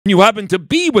You happen to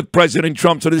be with President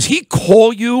Trump. So does he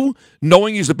call you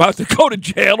knowing he's about to go to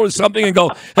jail or something and go,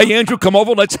 hey, Andrew, come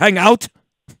over, let's hang out?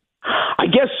 I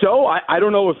guess so. I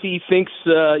don't know if he thinks,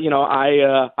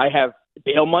 I have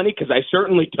bail money, because I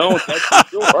certainly don't, that's for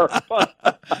sure.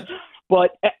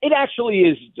 But it actually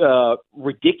is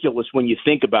ridiculous when you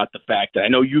think about the fact that, I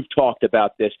know you've talked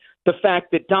about this, the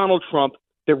fact that Donald Trump,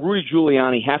 that Rudy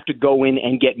Giuliani have to go in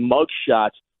and get mug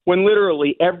shots when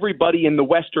literally everybody in the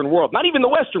Western world, not even the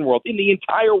Western world, in the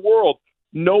entire world,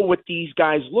 know what these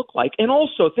guys look like. And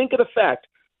also think of the fact,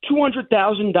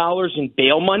 $200,000 in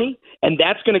bail money, and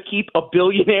that's going to keep a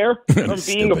billionaire from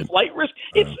being a flight risk?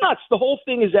 It's nuts. The whole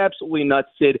thing is absolutely nuts,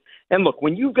 Sid. And look,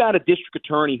 when you've got a district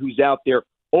attorney who's out there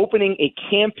opening a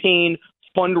campaign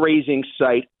fundraising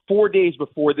site 4 days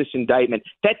before this indictment,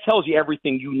 that tells you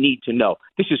everything you need to know.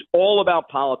 This is all about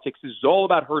politics. This is all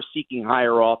about her seeking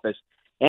higher office.